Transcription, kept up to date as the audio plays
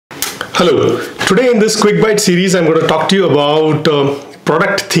Hello. Today in this Quick Bytes series, I'm going to talk to you about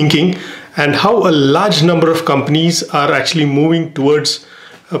product thinking and how a large number of companies are actually moving towards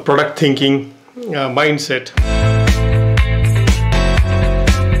a product thinking mindset.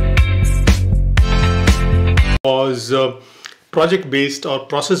 Was project-based or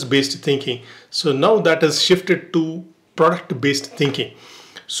process-based thinking. So now that has shifted to product-based thinking.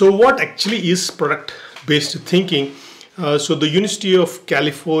 So what actually is product-based thinking? So the University of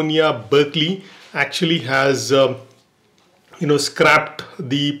California, Berkeley actually has scrapped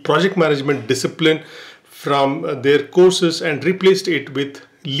the project management discipline from their courses and replaced it with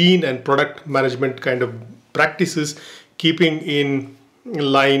lean and product management kind of practices, keeping in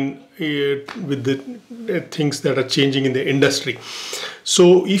line with the things that are changing in the industry.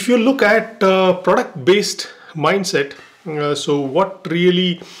 So if you look at product-based mindset, so what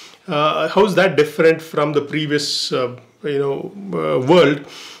really how is that different from the previous world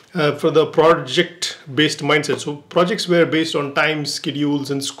for the project-based mindset? So projects were based on time,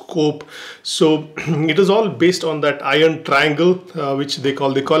 schedules, and scope. So it is all based on that iron triangle, which they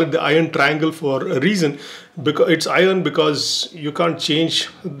call it the iron triangle for a reason. Because it's iron because you can't change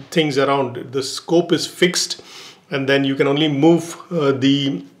things around. The scope is fixed, and then you can only move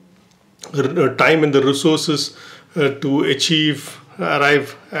the time and the resources to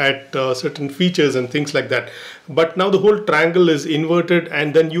arrive at certain features and things like that. But now the whole triangle is inverted,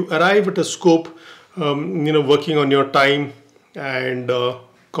 and then you arrive at a scope, working on your time and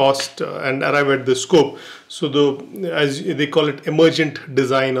cost, and arrive at the scope. So as they call it, emergent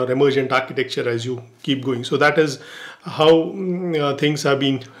design or emergent architecture as you keep going. So that is how things have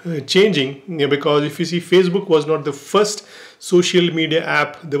been changing, because if you see, Facebook was not the first social media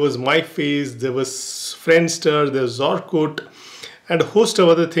app. There was MyFace, there was Friendster, there's Orkut, and a host of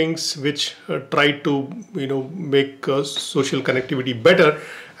other things which tried to make social connectivity better.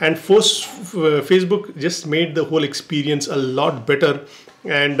 And Facebook just made the whole experience a lot better,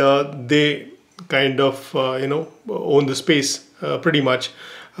 and they kind of own the space pretty much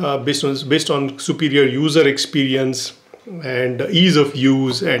based on superior user experience and ease of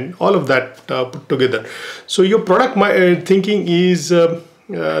use and all of that put together. So your product thinking is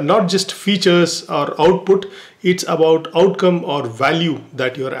not just features or output, it's about outcome or value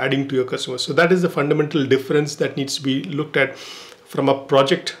that you're adding to your customers. So that is the fundamental difference that needs to be looked at from a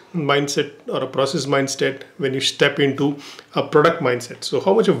project mindset or a process mindset when you step into a product mindset. So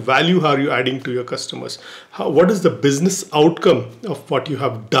how much of value are you adding to your customers? What is the business outcome of what you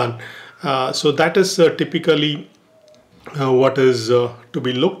have done? So that is typically what is to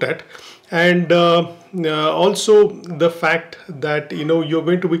be looked at. And also the fact that you're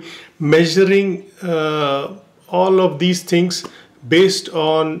going to be measuring all of these things based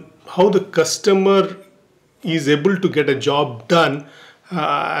on how the customer is able to get a job done,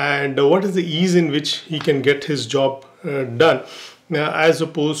 and what is the ease in which he can get his job done, as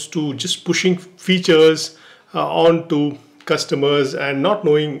opposed to just pushing features onto customers and not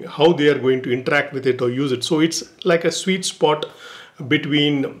knowing how they are going to interact with it or use it. So it's like a sweet spot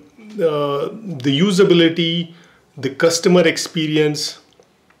between the usability, the customer experience,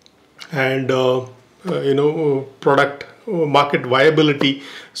 and product market viability.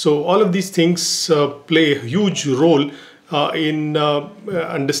 So all of these things play a huge role in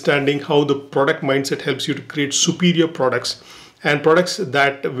understanding how the product mindset helps you to create superior products and products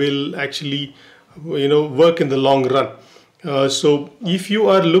that will actually work in the long run. So if you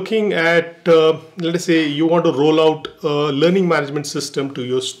are looking at, let us say you want to roll out a learning management system to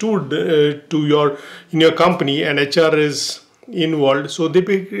your in your company, and HR is involved. So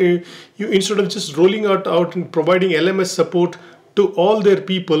you instead of just rolling out and providing LMS support to all their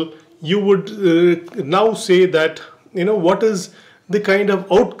people, you would now say that what is the kind of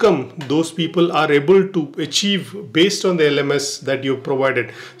outcome those people are able to achieve based on the LMS that you've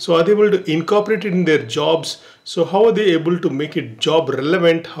provided. So are they able to incorporate it in their jobs? So how are they able to make it job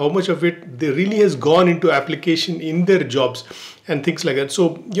relevant? How much of it they really has gone into application in their jobs and things like that.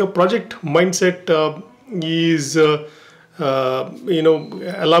 So your project mindset is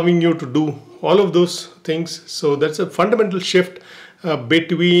allowing you to do all of those things. So that's a fundamental shift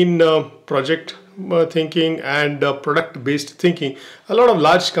between project thinking and product-based thinking. A lot of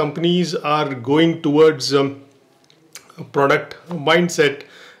large companies are going towards product mindset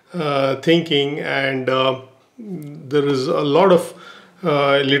thinking, and there is a lot of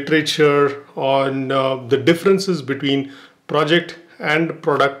literature on the differences between project and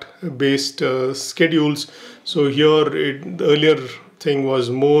product-based schedules. So here, the earlier thing was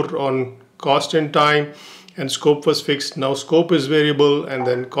more on cost and time, and scope was fixed. Now scope is variable, and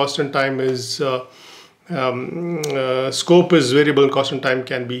then cost and time is Scope is variable, cost and time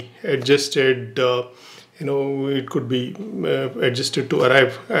can be adjusted. It could be adjusted to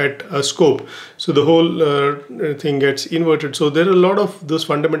arrive at a scope. So the whole thing gets inverted. So there are a lot of those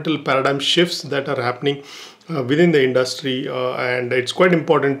fundamental paradigm shifts that are happening within the industry, and it's quite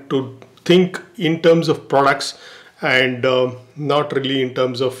important to think in terms of products and not really in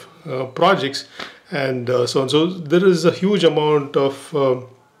terms of projects and so on. So there is a huge amount of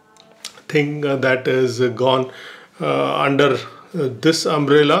thing that is gone under this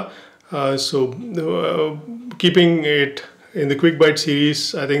umbrella. Keeping it in the Quick Bite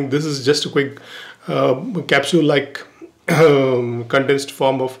series, I think this is just a quick capsule-like condensed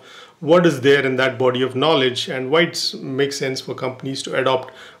form of what is there in that body of knowledge and why it makes sense for companies to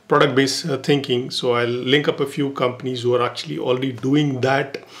adopt product-based thinking. So I'll link up a few companies who are actually already doing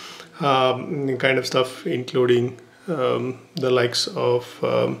that kind of stuff, including the likes of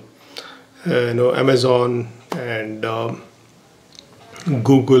Amazon and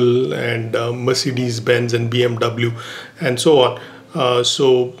Google and Mercedes-Benz and BMW and so on.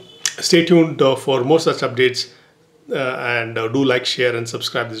 So stay tuned for more such updates and do like, share and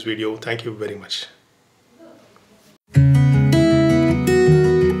subscribe this video. Thank you very much.